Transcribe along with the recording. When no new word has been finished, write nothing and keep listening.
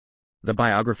The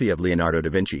Biography of Leonardo da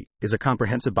Vinci is a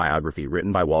comprehensive biography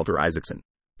written by Walter Isaacson,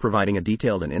 providing a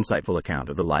detailed and insightful account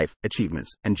of the life,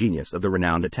 achievements, and genius of the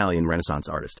renowned Italian Renaissance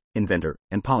artist, inventor,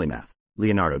 and polymath,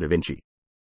 Leonardo da Vinci.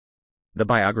 The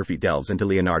biography delves into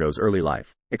Leonardo's early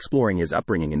life, exploring his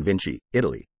upbringing in Vinci,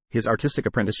 Italy, his artistic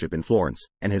apprenticeship in Florence,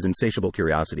 and his insatiable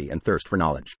curiosity and thirst for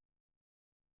knowledge.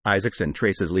 Isaacson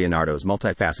traces Leonardo's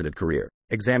multifaceted career,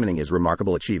 examining his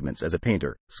remarkable achievements as a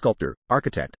painter, sculptor,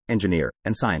 architect, engineer,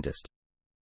 and scientist.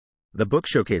 The book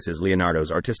showcases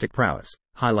Leonardo's artistic prowess,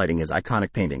 highlighting his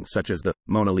iconic paintings such as the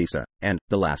Mona Lisa and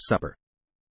The Last Supper.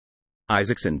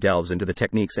 Isaacson delves into the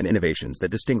techniques and innovations that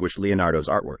distinguish Leonardo's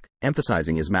artwork,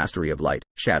 emphasizing his mastery of light,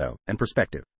 shadow, and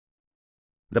perspective.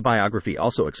 The biography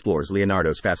also explores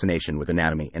Leonardo's fascination with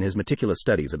anatomy and his meticulous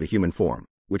studies of the human form,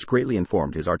 which greatly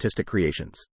informed his artistic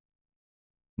creations.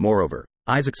 Moreover,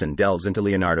 Isaacson delves into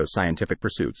Leonardo's scientific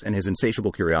pursuits and his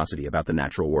insatiable curiosity about the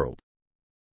natural world.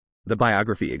 The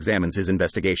biography examines his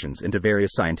investigations into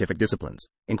various scientific disciplines,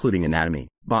 including anatomy,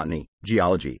 botany,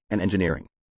 geology, and engineering.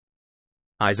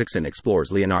 Isaacson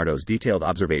explores Leonardo's detailed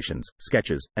observations,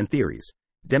 sketches, and theories,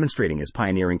 demonstrating his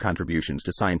pioneering contributions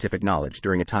to scientific knowledge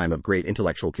during a time of great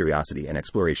intellectual curiosity and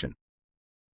exploration.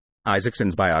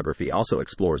 Isaacson's biography also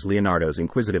explores Leonardo's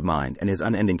inquisitive mind and his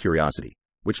unending curiosity,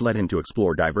 which led him to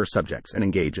explore diverse subjects and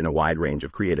engage in a wide range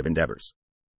of creative endeavors.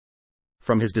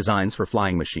 From his designs for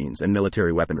flying machines and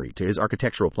military weaponry to his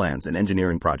architectural plans and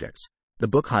engineering projects, the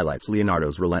book highlights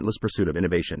Leonardo's relentless pursuit of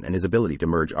innovation and his ability to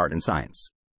merge art and science.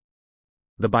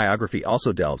 The biography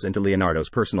also delves into Leonardo's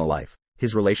personal life,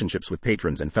 his relationships with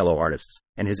patrons and fellow artists,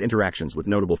 and his interactions with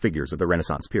notable figures of the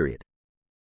Renaissance period.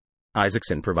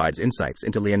 Isaacson provides insights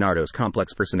into Leonardo's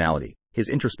complex personality, his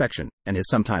introspection, and his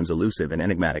sometimes elusive and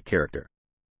enigmatic character.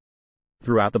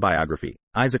 Throughout the biography,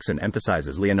 Isaacson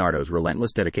emphasizes Leonardo's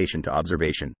relentless dedication to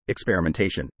observation,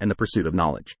 experimentation, and the pursuit of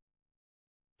knowledge.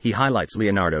 He highlights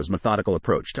Leonardo's methodical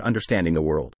approach to understanding the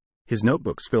world, his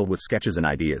notebooks filled with sketches and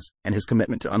ideas, and his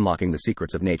commitment to unlocking the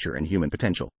secrets of nature and human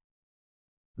potential.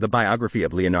 The Biography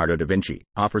of Leonardo da Vinci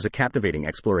offers a captivating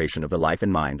exploration of the life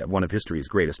and mind of one of history's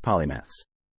greatest polymaths.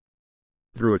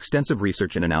 Through extensive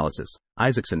research and analysis,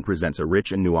 Isaacson presents a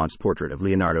rich and nuanced portrait of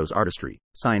Leonardo's artistry,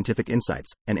 scientific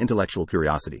insights, and intellectual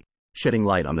curiosity, shedding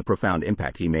light on the profound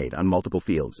impact he made on multiple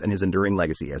fields and his enduring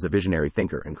legacy as a visionary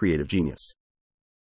thinker and creative genius.